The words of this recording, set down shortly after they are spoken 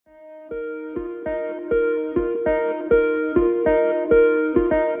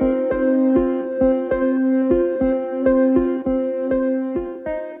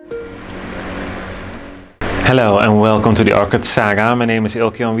Hello and welcome to the Orchid Saga. My name is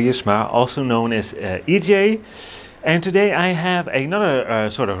ELHO Brussel, also known as EJ. And today I have another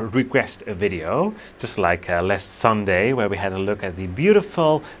sort of request video, just like last Sunday, where we had a look at the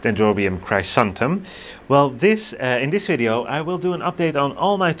beautiful Dendrobium chrysanthemum. Well, in this video I will do an update on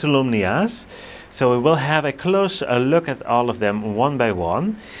all my Tolumnias. So we will have a close look at all of them one by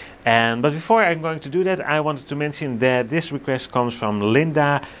one. But before I'm going to do that, I wanted to mention that this request comes from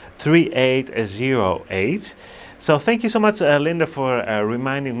Linda3808. So thank you so much, Linda, for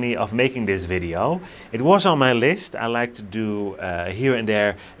reminding me of making this video. It was on my list. I like to do here and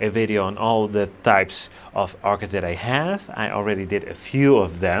there a video on all the types of orchids that I have. I already did a few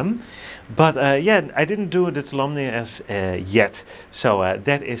of them. But yeah, I didn't do the Tolumnias yet. So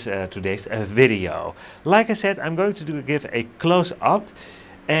that is today's video. Like I said, I'm going to give a close-up.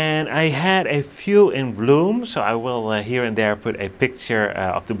 And I had a few in bloom, so I will here and there put a picture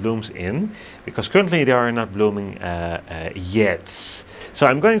of the blooms in, because currently they are not blooming yet. So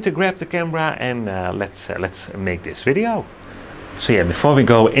I'm going to grab the camera and let's make this video. So yeah, before we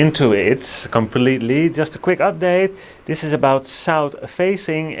go into it completely, just a quick update. This is about south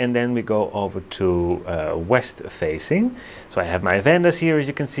facing, and then we go over to west facing. So I have my vandas here, as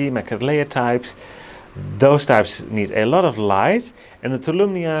you can see, my cattleya types. Those types need a lot of light, and the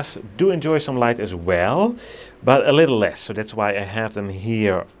Tolumnias do enjoy some light as well, but a little less. So that's why I have them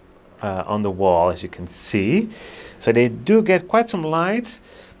here on the wall, as you can see. So they do get quite some light,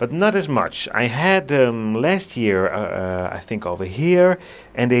 but not as much. I had them last year, I think over here,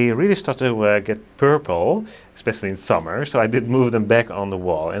 and they really started to get purple, especially in summer. So I did move them back on the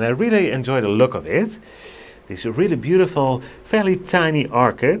wall, and I really enjoy the look of it. These are really beautiful, fairly tiny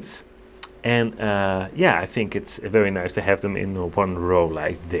orchids. And yeah, I think it's very nice to have them in one row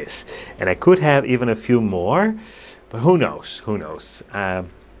like this. And I could have even a few more, but who knows, who knows. I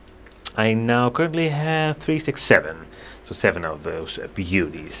now currently have 3, 6, 7. So 7 of those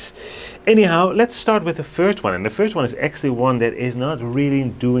beauties. Anyhow, let's start with the first one. And the first one is actually one that is not really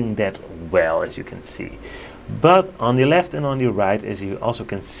doing that well, as you can see. But on the left and on the right, as you also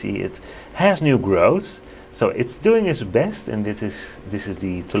can see, it has new growths. So it's doing its best, and this is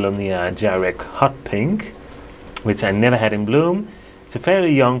the Tolumnia Gyrec Hot Pink, which I never had in bloom. It's a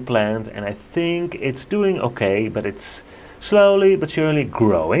fairly young plant, and I think it's doing okay, but it's slowly but surely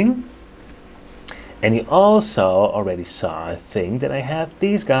growing. And you also already saw, I think, that I have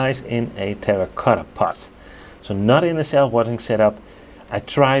these guys in a terracotta pot. So not in a self-watering setup. I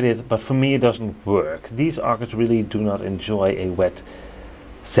tried it, but for me it doesn't work. These orchids really do not enjoy a wet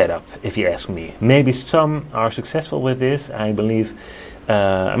setup, if you ask me. Maybe some are successful with this, I believe.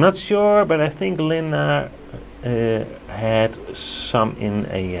 I'm not sure, but I think Linda had some in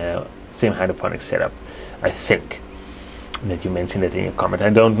a same hydroponic setup, I think, that you mentioned it in your comment. I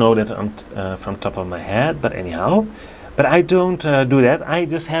don't know that from top of my head, but anyhow. But I don't do that. I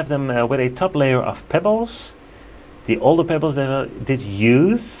just have them with a top layer of pebbles. The older pebbles that I did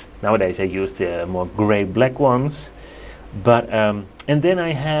use. Nowadays I use the more gray-black ones. But and then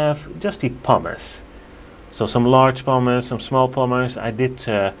I have just the pumice. So some large pumice, some small pumice. I did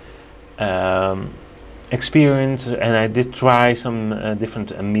experience, and I did try some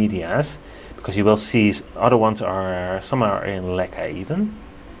different medias, because you will see other ones are, some are in leca even.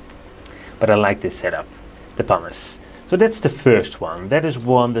 But I like this setup, the pumice. So that's the first one. That is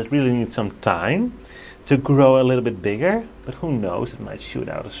one that really needs some time to grow a little bit bigger. But who knows, it might shoot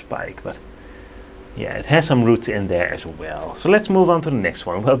out a spike. But yeah, it has some roots in there as well. So let's move on to the next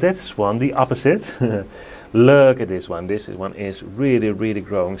one. Well, that's one, the opposite. Look at this one. This one is really, really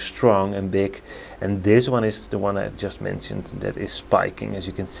growing strong and big. And this one is the one I just mentioned that is spiking, as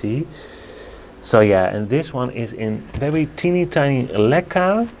you can see. So yeah, and this one is in very teeny tiny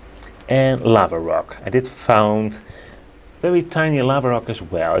leca and lava rock. I did found very tiny lava rock as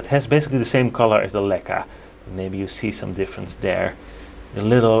well. It has basically the same color as the leca. Maybe you see some difference there. The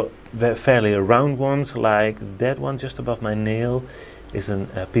little fairly round ones, like that one just above my nail, is a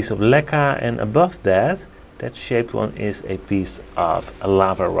piece of leca, and above that, that shaped one is a piece of a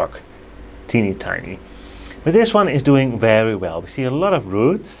lava rock, teeny tiny. But this one is doing very well. We see a lot of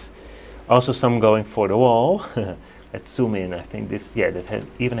roots, also some going for the wall. Let's zoom in. I think this, yeah, that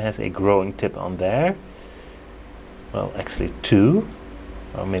even has a growing tip on there. Well, actually 2,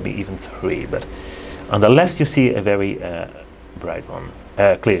 or maybe even 3. But on the left you see a very bright one,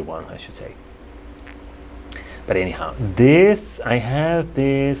 clear one, I should say. But anyhow, I have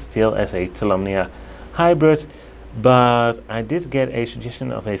this still as a Tolumnia hybrid, but I did get a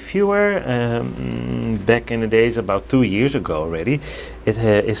suggestion of a viewer back in the days, about 2 years ago already. It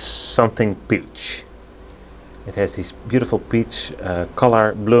is something peach. It has these beautiful peach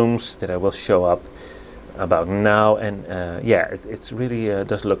color blooms that I will show up about now, and yeah, it's really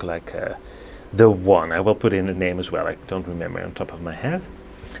does look like the one. I will put in the name as well. I don't remember on top of my head.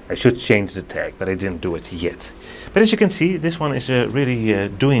 I should change the tag, but I didn't do it yet. But as you can see, this one is really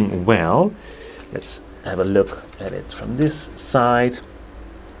doing well. Let's have a look at it from this side.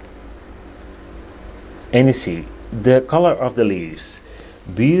 And you see the color of the leaves,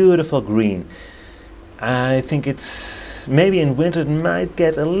 beautiful green. I think it's maybe in winter it might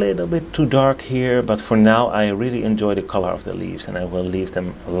get a little bit too dark here, but for now I really enjoy the color of the leaves, and I will leave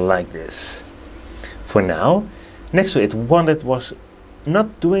them like this for now. Next to it, one that was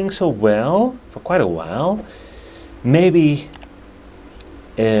not doing so well for quite a while. Maybe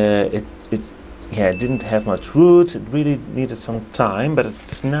it didn't have much roots. It really needed some time, but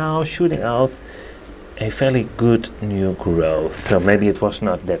it's now shooting out a fairly good new growth. So maybe it was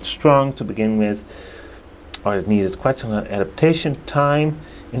not that strong to begin with, or it needed quite some adaptation time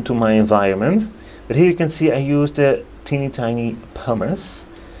into my environment. But here you can see I used a teeny tiny pumice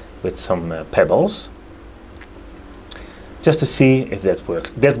with some pebbles, just to see if that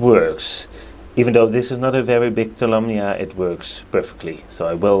works. That works. Even though this is not a very big Tolumnia, it works perfectly. So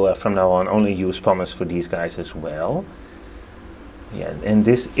I will from now on only use pumice for these guys as well. Yeah, and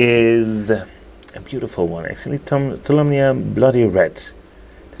this is a beautiful one actually, Tolumnia Bloody Red.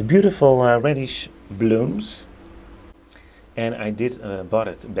 It's beautiful reddish blooms. And I did bought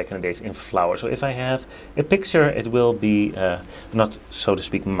it back in the days in flower. So if I have a picture, it will be not, so to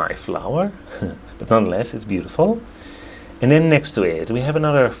speak, my flower, but nonetheless it's beautiful. And then next to it, we have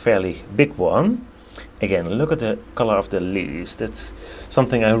another fairly big one. Again, look at the color of the leaves. That's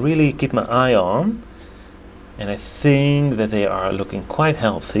something I really keep my eye on. And I think that they are looking quite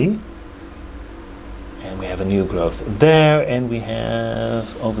healthy. And we have a new growth there, and we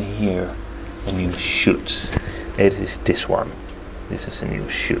have over here a new shoot. It is this one. This is a new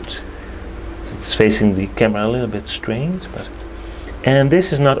shoot. So it's facing the camera a little bit strange, but... And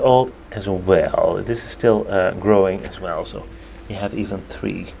this is not old as well. This is still growing as well. So you have even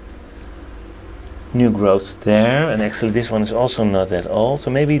 3 new growths there. And actually this one is also not that old. So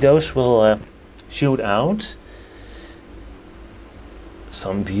maybe those will shoot out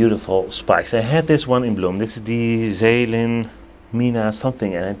some beautiful spikes. I had this one in bloom. This is the Zalin Mina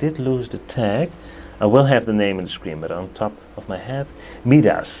something. And I did lose the tag. I will have the name in the screen, but on top of my head.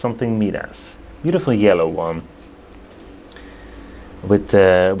 Midas, something Midas. Beautiful yellow one. With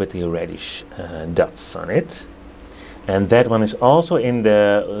the reddish dots on it. And that one is also in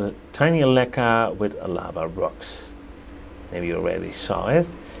the tiny leca with lava rocks. Maybe you already saw it.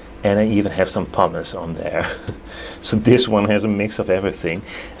 And I even have some pumice on there. So this one has a mix of everything.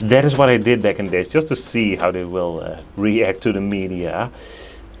 That is what I did back in the days, just to see how they will react to the media.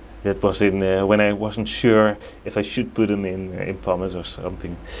 That was in when I wasn't sure if I should put them in pumice or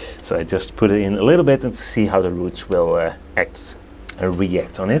something. So I just put it in a little bit and see how the roots will act.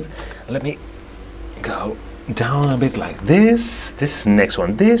 React on it. Let me go down a bit like this. This is the next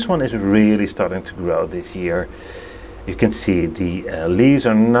one. This one is really starting to grow this year. You can see the leaves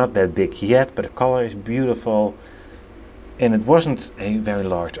are not that big yet, but the color is beautiful. And it wasn't a very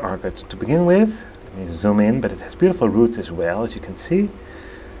large orchid to begin with. Let me zoom in, but it has beautiful roots as well, as you can see.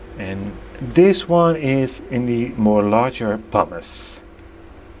 And this one is in the more larger pumice.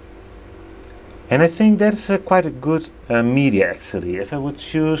 And I think that's quite a good media actually. If I would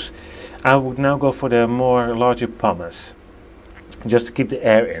choose, I would now go for the more larger pumice, just to keep the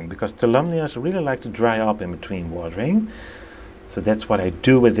air in, because Tolumnias really like to dry up in between watering. So that's what I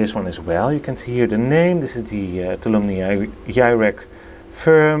do with this one as well. You can see here the name. This is the Tolumnia Gyrec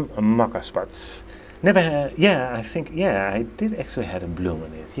Firm Maca Spots. Never had, yeah, I think, yeah, I did actually had a bloom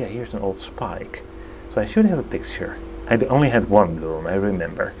in it. Yeah, here's an old spike. So I should have a picture. I only had one bloom, I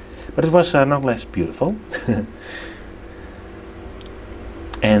remember. But it was nonetheless beautiful.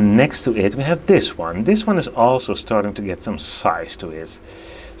 And next to it we have this one. This one is also starting to get some size to it.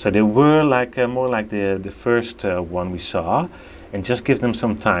 So they were like more like the first one we saw. And just give them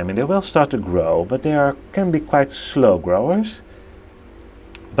some time and they will start to grow. But they can be quite slow growers.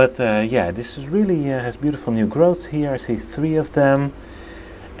 But yeah, this is really has beautiful new growths here. I see 3 of them.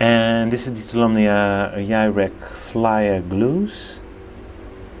 And this is the Tolumnia Gyrec Flyer Glues.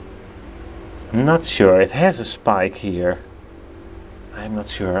 I'm not sure, it has a spike here. I'm not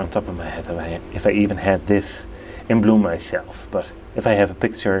sure on top of my head if I even had this in bloom myself. But if I have a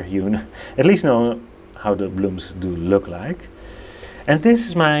picture, you at least know how the blooms do look like. And this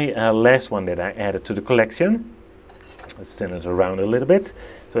is my last one that I added to the collection. Let's turn it around a little bit.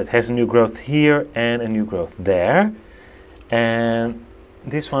 So it has a new growth here and a new growth there. And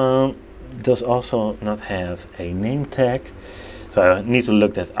this one does also not have a name tag. So I need to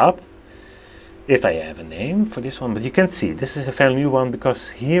look that up. if I have a name for this one, but you can see this is a fairly new one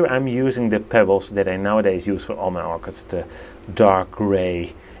because here I'm using the pebbles that I nowadays use for all my orchids, the dark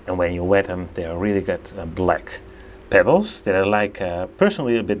gray, and when you wet them they are really got black pebbles that I like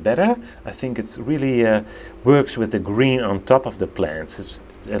personally a bit better. I think it really works with the green on top of the plants. It's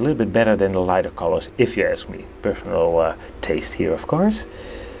a little bit better than the lighter colors, if you ask me. Personal taste here, of course.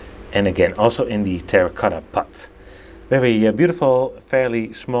 And again, also in the terracotta pot. Very beautiful,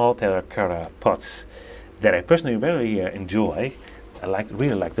 fairly small terracotta pots that I personally very enjoy. I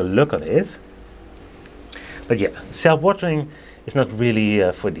really like the look of it. But yeah, self-watering is not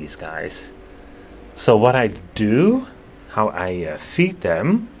really for these guys. So what I do, how I feed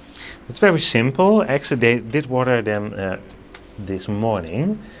them, it's very simple. Actually, they did water them this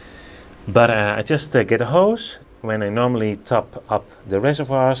morning, but I just get a hose. When I normally top up the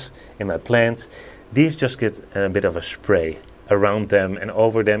reservoirs in my plants, these just get a bit of a spray around them and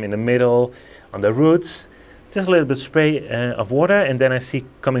over them in the middle, on the roots. Just a little bit spray of water, and then I see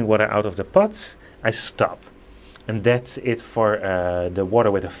coming water out of the pots. I stop. And that's it for the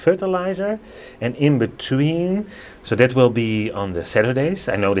water with the fertilizer. And in between, so that will be on the Saturdays.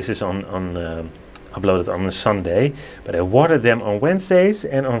 I know this is uploaded on a Sunday, but I water them on Wednesdays,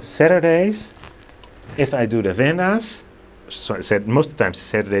 and on Saturdays, if I do the vandas, so I said most of the times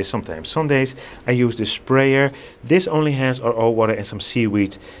Saturdays, sometimes Sundays, I use the sprayer. This only has RO water and some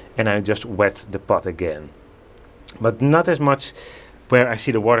seaweed, and I just wet the pot again. But not as much where I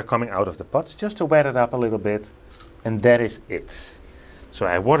see the water coming out of the pots, just to wet it up a little bit, and that is it. So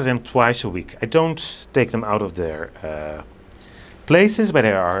I water them twice a week. I don't take them out of their places where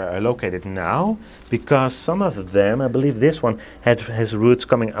they are located now, because some of them, I believe this one has roots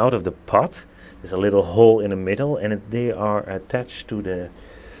coming out of the pot. There's a little hole in the middle, and they are attached to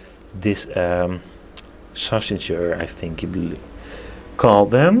this sausager, I think you call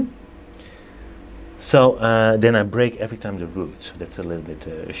them. So then I break every time the roots. So that's a little bit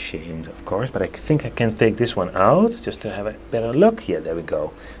ashamed, of course, but I think I can take this one out just to have a better look. Yeah, there we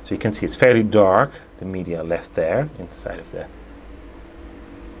go. So you can see it's fairly dark, the media left there inside of the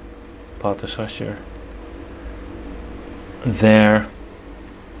pot sausager. There.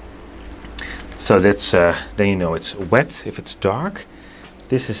 So that's then you know it's wet if it's dark.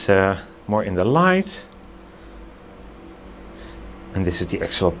 This is more in the light, and this is the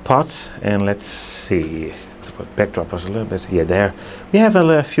actual pot. And let's see, what backdrop was a little bit. Yeah, there we have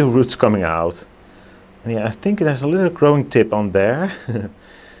a few roots coming out, and yeah, I think there's a little growing tip on there.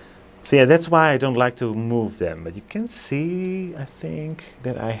 So yeah, that's why I don't like to move them. But you can see, I think,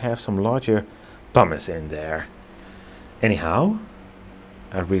 that I have some larger pumice in there. Anyhow,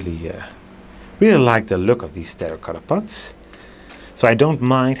 I really like the look of these terracotta pots. So I don't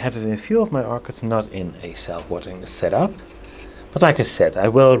mind having a few of my orchids not in a self-watering setup. But like I said, I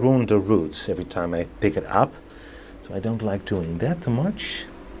will ruin the roots every time I pick it up. So I don't like doing that too much.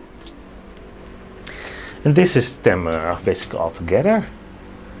 And this is them basically all together.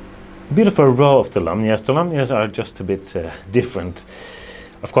 Beautiful row of Tolumnias. Tolumnias are just a bit different.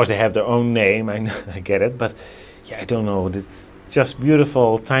 Of course they have their own name, I know, I get it. But yeah, I don't know, it's just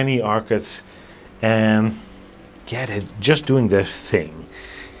beautiful tiny orchids. And yeah, they're just doing their thing.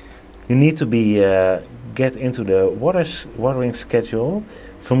 You need to be get into the watering schedule.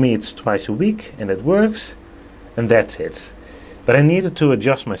 For me it's twice a week, and it works, and that's it. But I needed to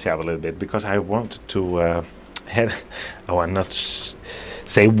adjust myself a little bit, because I wanted to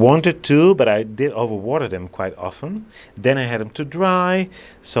wanted to, but I did overwater them quite often. Then I had them to dry,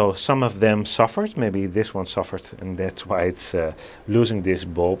 so some of them suffered. Maybe this one suffered, and that's why it's losing these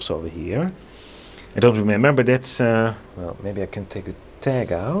bulbs over here. I don't remember, but that's, well, maybe I can take the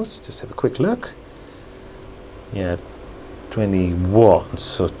tag out, just have a quick look. Yeah, 21,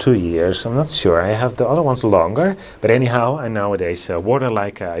 so 2 years, I'm not sure. I have the other ones longer, but anyhow, I nowadays water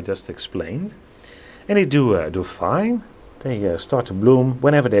like I just explained. And they do fine. They start to bloom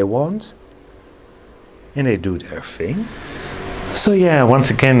whenever they want, and they do their thing. So yeah,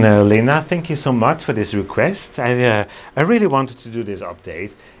 once again, Lena, thank you so much for this request. I really wanted to do this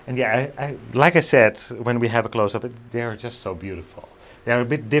update, and yeah, I like I said, when we have a close-up, they're just so beautiful. They're a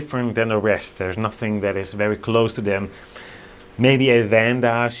bit different than the rest. There's nothing that is very close to them. Maybe a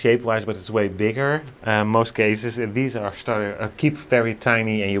vanda shape-wise, but it's way bigger. Most cases, and these are keep very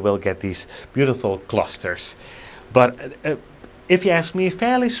tiny, and you will get these beautiful clusters. But if you ask me,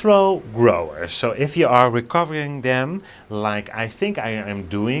 fairly slow growers. So if you are recovering them, like I think I am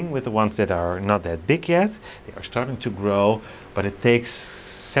doing with the ones that are not that big yet, they are starting to grow, but it takes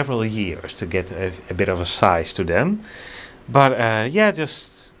several years to get a bit of a size to them. But yeah,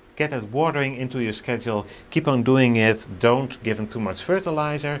 just get that watering into your schedule. Keep on doing it. Don't give them too much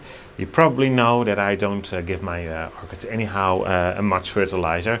fertilizer. You probably know that I don't give my orchids anyhow much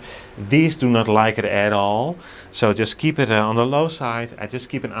fertilizer. These do not like it at all. So just keep it on the low side. I just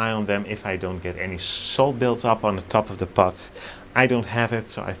keep an eye on them if I don't get any salt builds up on the top of the pots. I don't have it,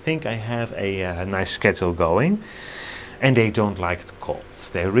 so I think I have a nice schedule going. And they don't like it cold.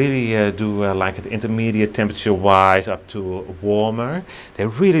 They really do like it intermediate temperature wise up to warmer. They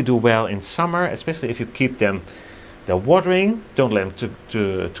really do well in summer, especially if you keep them the watering. Don't let them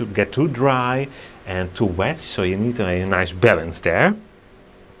to get too dry and too wet, so you need a nice balance there.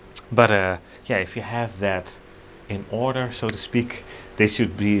 But yeah, if you have that in order, so to speak, they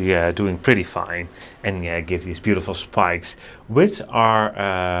should be doing pretty fine and give these beautiful spikes, which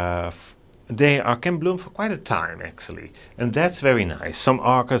are can bloom for quite a time actually, and that's very nice. Some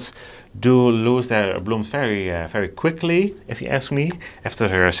orchids do lose their blooms very quickly, if you ask me,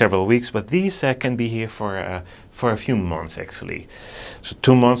 after several weeks, but these can be here for a few months actually. So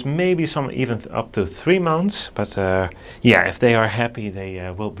 2 months, maybe some even up to 3 months, but yeah, if they are happy,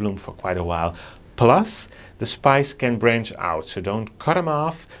 they will bloom for quite a while. Plus, the spikes can branch out, so don't cut them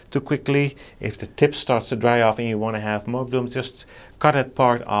off too quickly. If the tip starts to dry off and you want to have more blooms, just cut that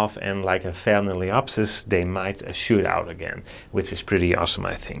part off, and like a Phalaenopsis, they might shoot out again, which is pretty awesome,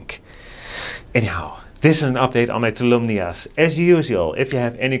 I think. Anyhow, this is an update on my Tolumnias. As usual, if you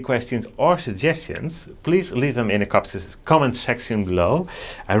have any questions or suggestions, please leave them in the comment section below.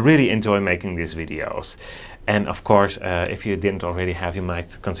 I really enjoy making these videos. And of course, if you didn't already have, you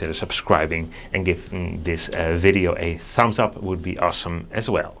might consider subscribing and giving this video a thumbs up, would be awesome as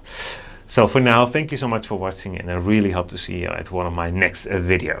well. So for now, thank you so much for watching, and I really hope to see you at one of my next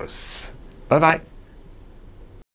videos. Bye bye!